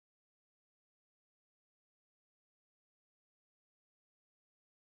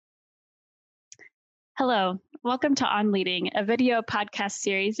Hello, welcome to On Leading, a video podcast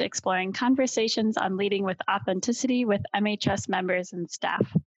series exploring conversations on leading with authenticity with MHS members and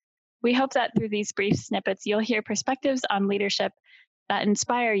staff. We hope that through these brief snippets, you'll hear perspectives on leadership that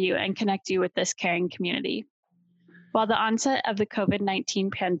inspire you and connect you with this caring community. While the onset of the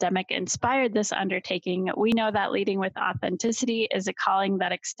COVID-19 pandemic inspired this undertaking, we know that leading with authenticity is a calling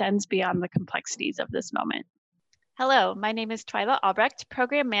that extends beyond the complexities of this moment. Hello, my name is Twyla Albrecht,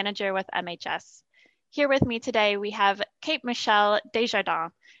 Program Manager with MHS. Here with me today, we have Cate Michelle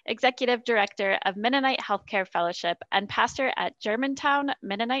Desjardins, Executive Director of Mennonite Healthcare Fellowship and pastor at Germantown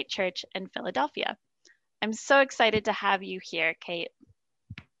Mennonite Church in Philadelphia. I'm so excited to have you here, Cate.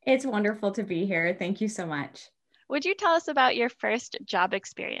 It's wonderful to be here. Thank you so much. Would you tell us about your first job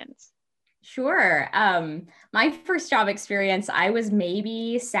experience? Sure. My first job experience, I was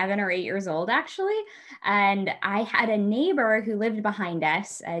maybe 7 or 8 years old, actually. And I had a neighbor who lived behind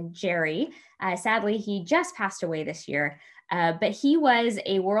us, Jerry. Sadly, he just passed away this year. But he was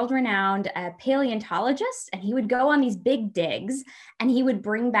a world-renowned paleontologist, and he would go on these big digs and he would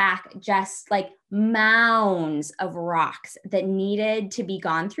bring back just like mounds of rocks that needed to be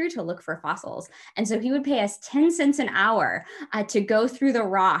gone through to look for fossils. And so he would pay us 10 cents an hour to go through the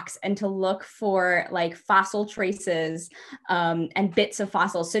rocks and to look for like fossil traces and bits of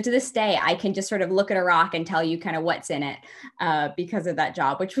fossils. So to this day, I can just sort of look at a rock and tell you kind of what's in it because of that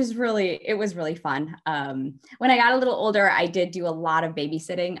job, which was really fun. When I got a little older, I did do a lot of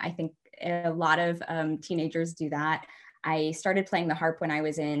babysitting. I think a lot of teenagers do that. I started playing the harp when I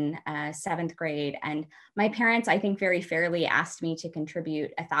was in 7th grade, and my parents, I think very fairly, asked me to contribute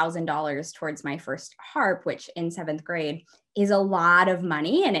 $1,000 towards my first harp, which in 7th grade is a lot of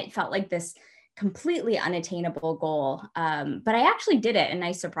money, and it felt like this completely unattainable goal. But I actually did it, and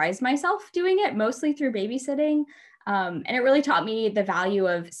I surprised myself doing it, mostly through babysitting. And it really taught me the value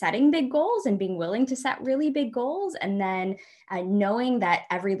of setting big goals and being willing to set really big goals, and then knowing that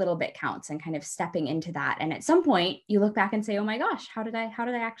every little bit counts and kind of stepping into that. And at some point you look back and say, oh my gosh, how did I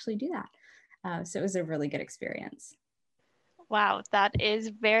actually do that? So it was a really good experience. Wow, that is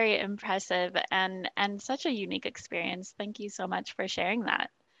very impressive and such a unique experience. Thank you so much for sharing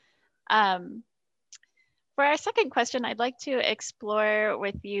that. For our second question, I'd like to explore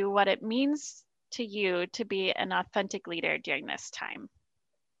with you what it means to you to be an authentic leader during this time?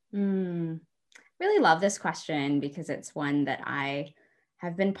 Really love this question because it's one that I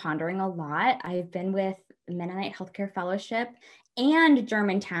have been pondering a lot. I've been with Mennonite Healthcare Fellowship and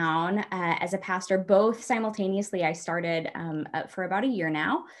Germantown as a pastor, both simultaneously. I started for about a year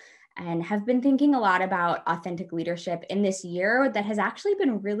now and have been thinking a lot about authentic leadership in this year that has actually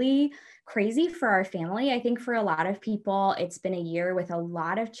been really crazy for our family. I think for a lot of people, it's been a year with a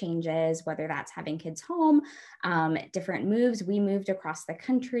lot of changes, whether that's having kids home, different moves. We moved across the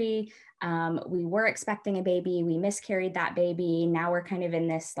country. We were expecting a baby. We miscarried that baby. Now we're kind of in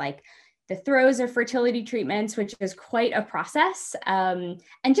this like the throes of fertility treatments, which is quite a process, and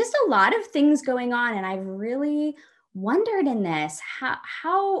just a lot of things going on. And I've really wondered in this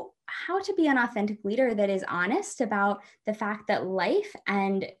how to be an authentic leader that is honest about the fact that life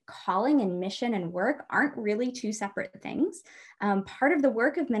and calling and mission and work aren't really two separate things. Part of the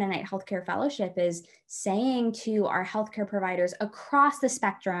work of Mennonite Healthcare Fellowship is saying to our healthcare providers across the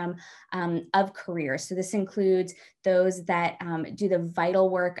spectrum of careers. So this includes those that do the vital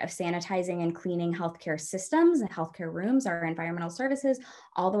work of sanitizing and cleaning healthcare systems and healthcare rooms, our environmental services,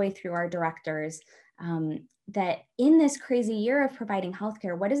 all the way through our directors. That in this crazy year of providing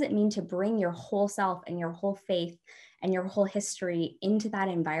healthcare, what does it mean to bring your whole self and your whole faith and your whole history into that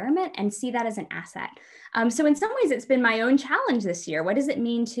environment and see that as an asset? So in some ways, it's been my own challenge this year. What does it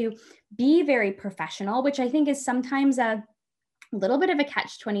mean to be very professional, which I think is sometimes a little bit of a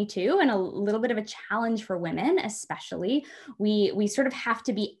catch-22 and a little bit of a challenge for women, especially. We sort of have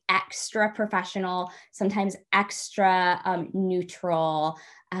to be extra professional, sometimes extra neutral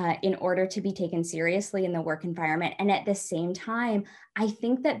in order to be taken seriously in the work environment. And at the same time, I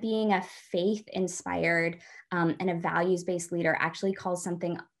think that being a faith-inspired and a values-based leader actually calls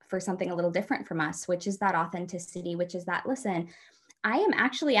for something a little different from us, which is that authenticity, which is that, listen, I am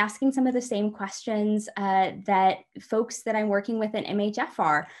actually asking some of the same questions that folks that I'm working with at MHF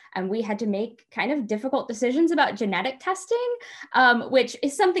are. And we had to make kind of difficult decisions about genetic testing, which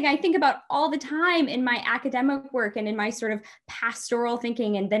is something I think about all the time in my academic work and in my sort of pastoral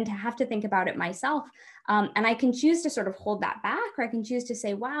thinking, and then to have to think about it myself. And I can choose to sort of hold that back, or I can choose to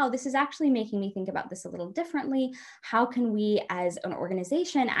say, wow, this is actually making me think about this a little differently. How can we as an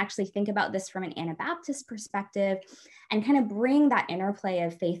organization actually think about this from an Anabaptist perspective and kind of bring that interplay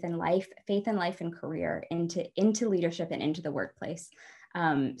of faith and life and career into leadership and into the workplace?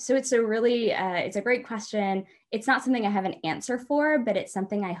 So it's it's a great question. It's not something I have an answer for, but it's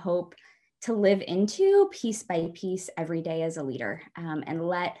something I hope to live into piece by piece every day as a leader, and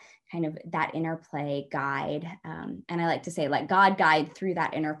let kind of that interplay guide. And I like to say, let God guide through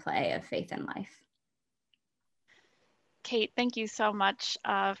that interplay of faith and life. Cate, thank you so much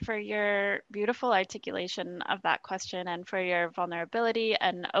for your beautiful articulation of that question and for your vulnerability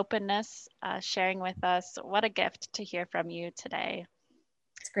and openness sharing with us. What a gift to hear from you today.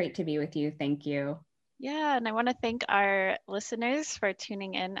 It's great to be with you. Thank you. Yeah, and I want to thank our listeners for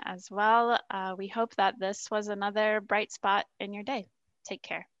tuning in as well. We hope that this was another bright spot in your day. Take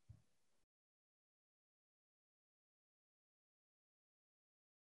care.